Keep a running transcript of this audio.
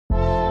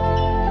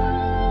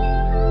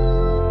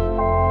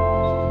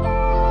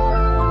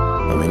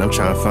and I'm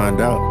trying to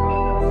find out.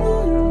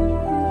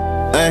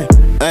 Hey,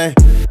 hey,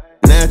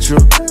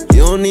 natural,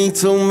 you don't need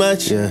too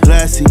much.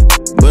 Classy,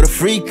 but a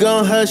freak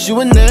gon' hush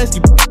you a nasty,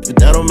 but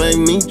that don't make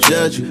me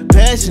judge you.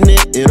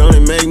 Passionate, it only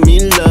make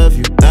me love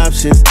you.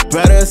 Options,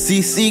 brighter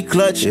CC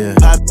clutch.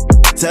 Pop,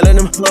 telling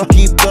them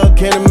keep up,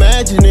 can't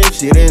imagine if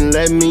she didn't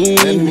let me.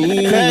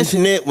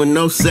 Passionate with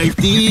no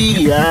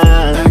safety.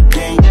 I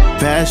can't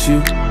pass you.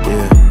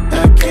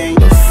 I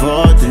can't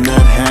afford to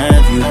not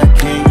have you. I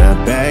can't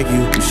not bag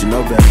you. You should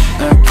know better.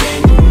 I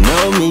can't. You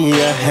know me,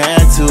 I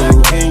had to.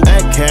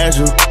 Act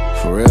casual,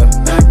 for real.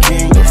 I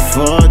can't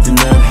afford to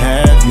not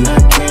have you. I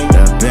can't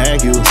not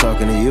bag you.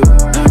 Talking to you.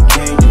 I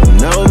can't. You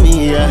know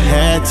me, I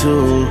had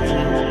to.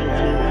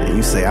 And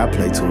you say I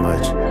play too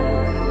much.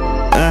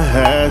 I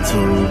had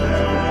to.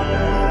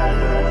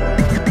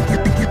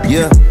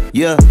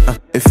 Yeah.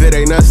 If it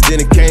ain't us, then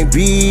it can't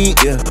be.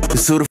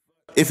 Cause who the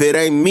if it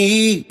ain't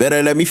me,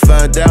 better let me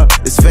find out.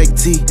 It's fake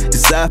tea,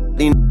 it's up,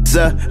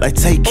 like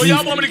take Oh,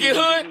 y'all want me to get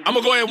hood? I'm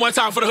gonna go ahead one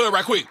time for the hood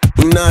right quick.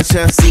 You know I'm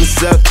tryna see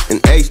what's up in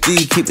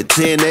HD, keep it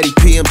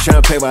 1080p, I'm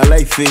tryna pay my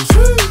late fee.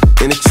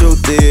 And the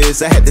truth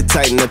is, I had to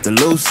tighten up the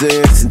loose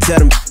ends and tell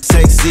them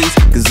take seats,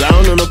 cause I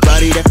don't know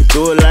nobody that can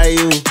do it like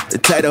you. The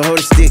tight to hold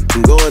a stick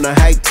and go on a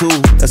hike too,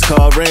 that's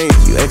called range,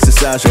 you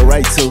exercise your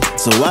right to.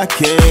 So I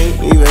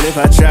can't, even if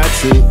I try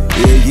to.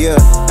 Yeah,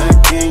 I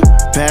can't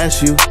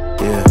pass you.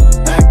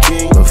 I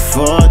can't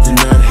afford to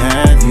not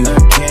have you. I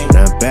can't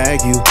not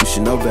bag you. You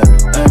should know better.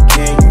 I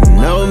can't. You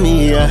know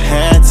me, I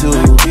had to.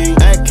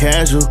 Act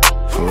casual,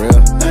 for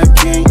real. I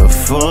can't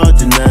afford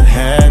to not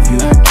have you.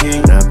 I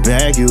can't not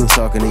bag you.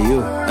 Talking to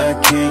you. I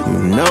can't.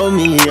 You know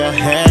me, I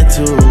had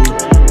to.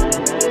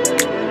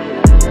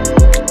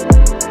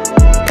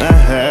 I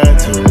had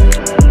to.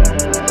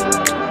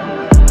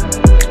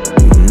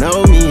 You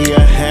know me, I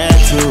had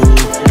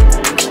to.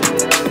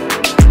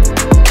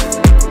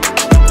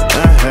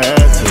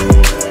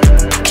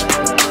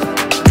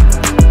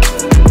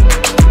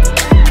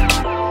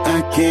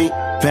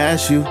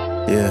 Pass you,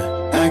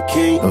 I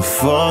can't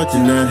afford to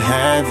not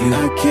have you.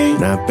 I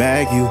can't not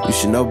bag you. You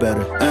should know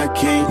better. I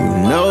can't.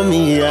 You know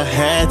me, I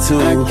had to.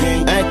 I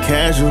can't act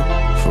casual,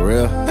 for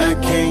real. I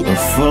can't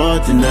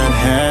afford to not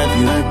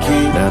have you. I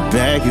can't not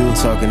bag you.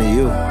 Talking to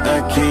you.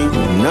 I can't.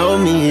 You know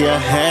me, I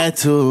had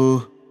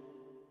to.